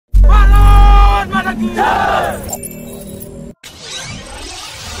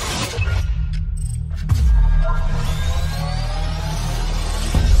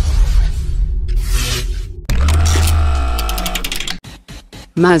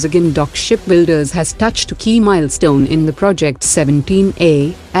Mazagon Dock Shipbuilders has touched a key milestone in the Project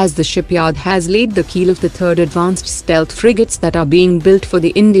 17A, as the shipyard has laid the keel of the third advanced stealth frigates that are being built for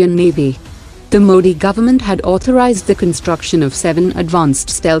the Indian Navy. The Modi government had authorized the construction of 7 advanced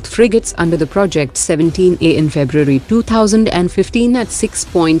stealth frigates under the Project 17A in February 2015 at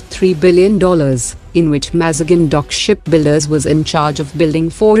 $6.3 billion, in which Mazagon Dock Shipbuilders was in charge of building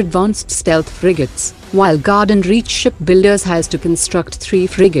 4 advanced stealth frigates, while Garden Reach Shipbuilders has to construct 3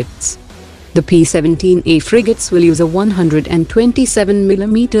 frigates. The P17A frigates will use a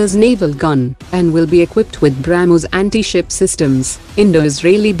 127mm naval gun, and will be equipped with BrahMos anti-ship systems,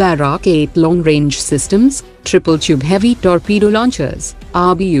 Indo-Israeli Barak 8 long-range systems, triple-tube heavy torpedo launchers,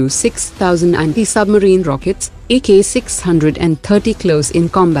 RBU 6000 anti-submarine rockets, AK-630 close-in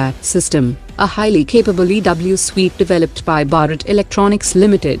combat system, a highly capable EW suite developed by Bharat Electronics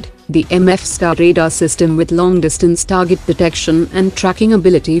Limited, the MF-Star radar system with long-distance target detection and tracking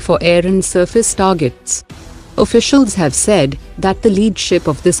ability for air and surface targets. Officials have said that the lead ship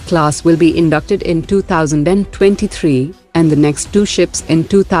of this class will be inducted in 2023, and the next 2 ships in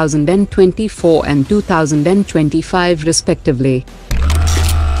 2024 and 2025 respectively.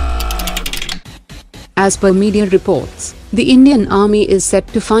 As per media reports, the Indian Army is set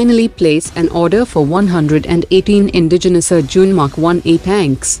to finally place an order for 118 indigenous Arjun MK1A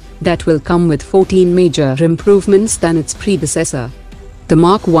tanks, that will come with 14 major improvements than its predecessor. The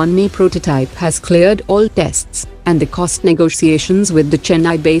MK1A prototype has cleared all tests, and the cost negotiations with the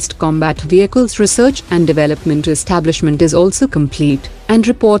Chennai-based Combat Vehicles Research and Development Establishment is also complete, and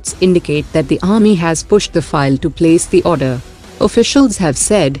reports indicate that the Army has pushed the file to place the order. Officials have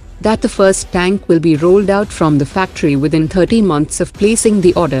said that the first tank will be rolled out from the factory within 30 months of placing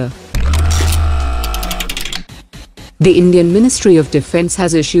the order. The Indian Ministry of Defence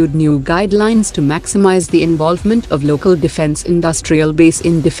has issued new guidelines to maximize the involvement of local defence industrial base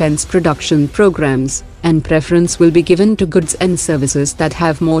in defence production programs, and preference will be given to goods and services that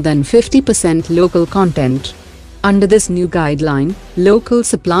have more than 50% local content. Under this new guideline, local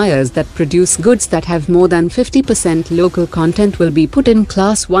suppliers that produce goods that have more than 50% local content will be put in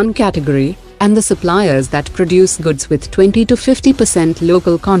Class 1 category, and the suppliers that produce goods with 20 to 50%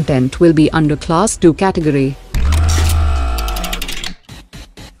 local content will be under Class 2 category.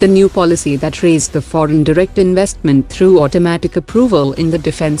 The new policy that raised the foreign direct investment through automatic approval in the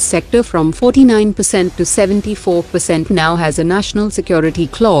defense sector from 49% to 74% now has a national security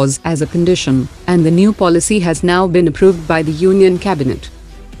clause as a condition, and the new policy has now been approved by the Union Cabinet.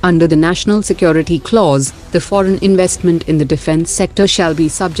 Under the National Security Clause, the foreign investment in the defense sector shall be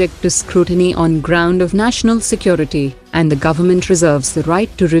subject to scrutiny on ground of national security, and the government reserves the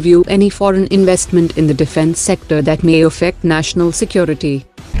right to review any foreign investment in the defense sector that may affect national security.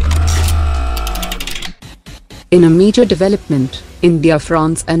 In a major development, India,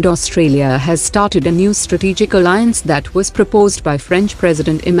 France and Australia has started a new strategic alliance that was proposed by French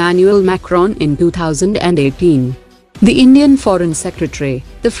President Emmanuel Macron in 2018. The Indian Foreign Secretary,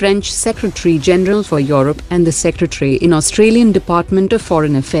 the French Secretary General for Europe and the Secretary in Australian Department of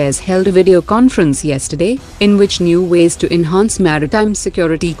Foreign Affairs held a video conference yesterday, in which new ways to enhance maritime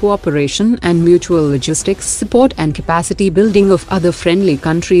security cooperation and mutual logistics support and capacity building of other friendly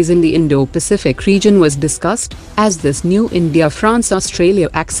countries in the Indo-Pacific region was discussed, as this new India-France-Australia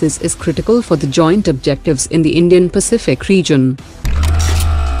axis is critical for the joint objectives in the Indian Pacific region.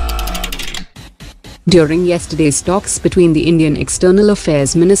 During yesterday's talks between the Indian External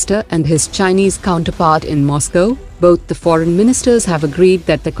Affairs Minister and his Chinese counterpart in Moscow, both the foreign ministers have agreed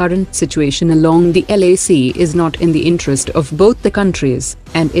that the current situation along the LAC is not in the interest of both the countries,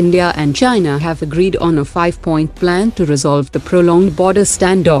 and India and China have agreed on a 5-point plan to resolve the prolonged border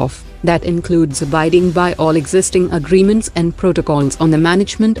standoff, that includes abiding by all existing agreements and protocols on the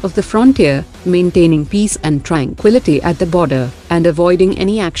management of the frontier, maintaining peace and tranquility at the border, and avoiding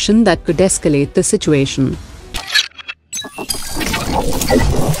any action that could escalate the situation.